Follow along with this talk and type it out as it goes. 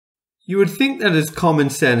You would think that it's common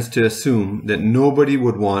sense to assume that nobody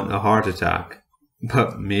would want a heart attack.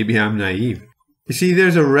 But maybe I'm naive. You see,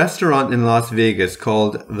 there's a restaurant in Las Vegas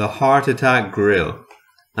called the Heart Attack Grill,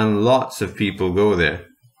 and lots of people go there.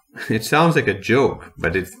 It sounds like a joke,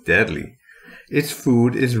 but it's deadly. Its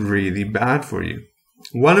food is really bad for you.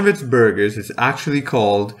 One of its burgers is actually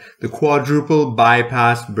called the quadruple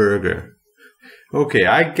bypass burger. Okay,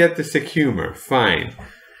 I get the sick humor, fine.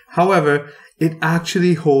 However, it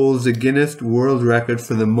actually holds the Guinness World Record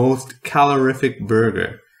for the most calorific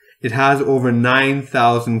burger. It has over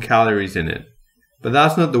 9,000 calories in it. But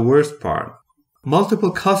that's not the worst part.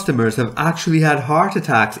 Multiple customers have actually had heart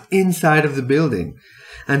attacks inside of the building,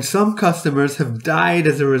 and some customers have died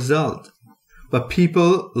as a result. But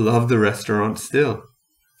people love the restaurant still.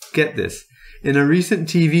 Get this, in a recent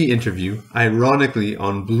TV interview, ironically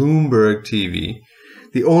on Bloomberg TV,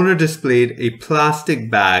 the owner displayed a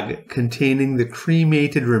plastic bag containing the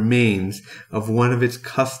cremated remains of one of its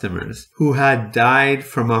customers who had died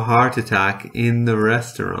from a heart attack in the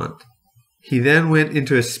restaurant. He then went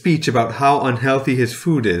into a speech about how unhealthy his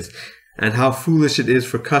food is and how foolish it is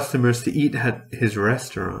for customers to eat at his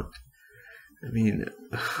restaurant. I mean,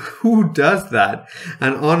 who does that?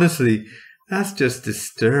 And honestly, that's just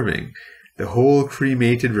disturbing. The whole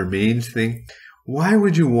cremated remains thing. Why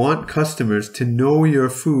would you want customers to know your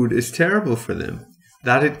food is terrible for them,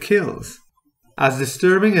 that it kills? As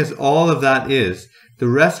disturbing as all of that is, the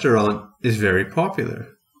restaurant is very popular.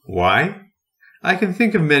 Why? I can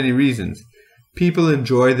think of many reasons. People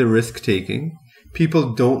enjoy the risk-taking.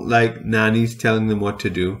 People don't like nannies telling them what to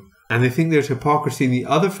do. And they think there's hypocrisy in the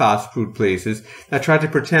other fast food places that try to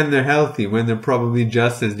pretend they're healthy when they're probably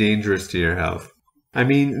just as dangerous to your health. I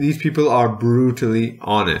mean, these people are brutally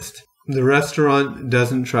honest. The restaurant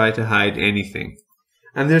doesn't try to hide anything.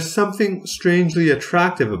 And there's something strangely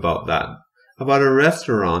attractive about that. About a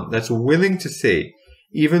restaurant that's willing to say,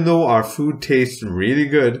 even though our food tastes really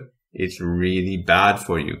good, it's really bad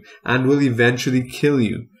for you and will eventually kill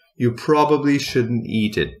you. You probably shouldn't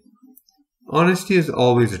eat it. Honesty is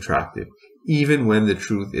always attractive, even when the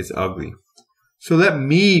truth is ugly. So let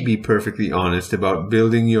me be perfectly honest about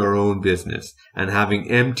building your own business and having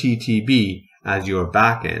MTTB as your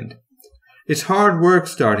back end. It's hard work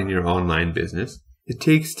starting your online business. It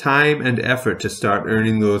takes time and effort to start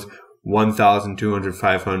earning those $1,200,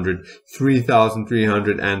 $500,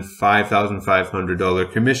 $3,300, and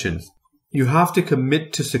 $5,500 commissions. You have to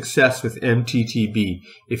commit to success with MTTB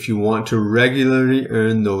if you want to regularly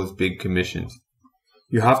earn those big commissions.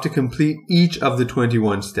 You have to complete each of the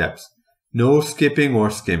 21 steps. No skipping or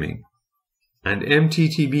skimming. And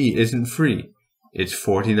MTTB isn't free. It's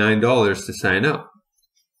 $49 to sign up.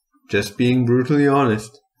 Just being brutally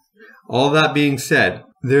honest. All that being said,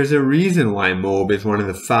 there's a reason why Mobe is one of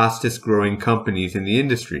the fastest growing companies in the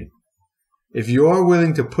industry. If you're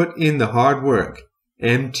willing to put in the hard work,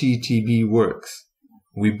 MTTB works.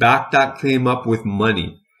 We back that claim up with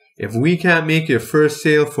money. If we can't make your first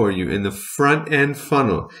sale for you in the front end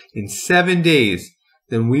funnel in 7 days,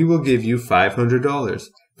 then we will give you $500.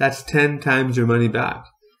 That's 10 times your money back.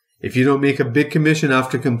 If you don't make a big commission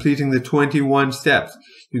after completing the 21 steps,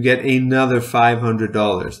 you get another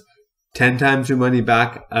 $500. 10 times your money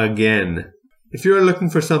back again. If you're looking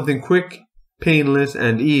for something quick, painless,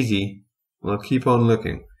 and easy, well, keep on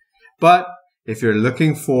looking. But if you're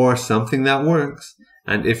looking for something that works,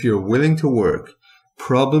 and if you're willing to work,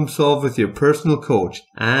 problem solve with your personal coach,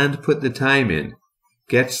 and put the time in,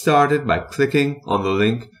 get started by clicking on the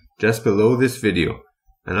link just below this video,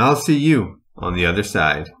 and I'll see you on the other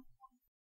side.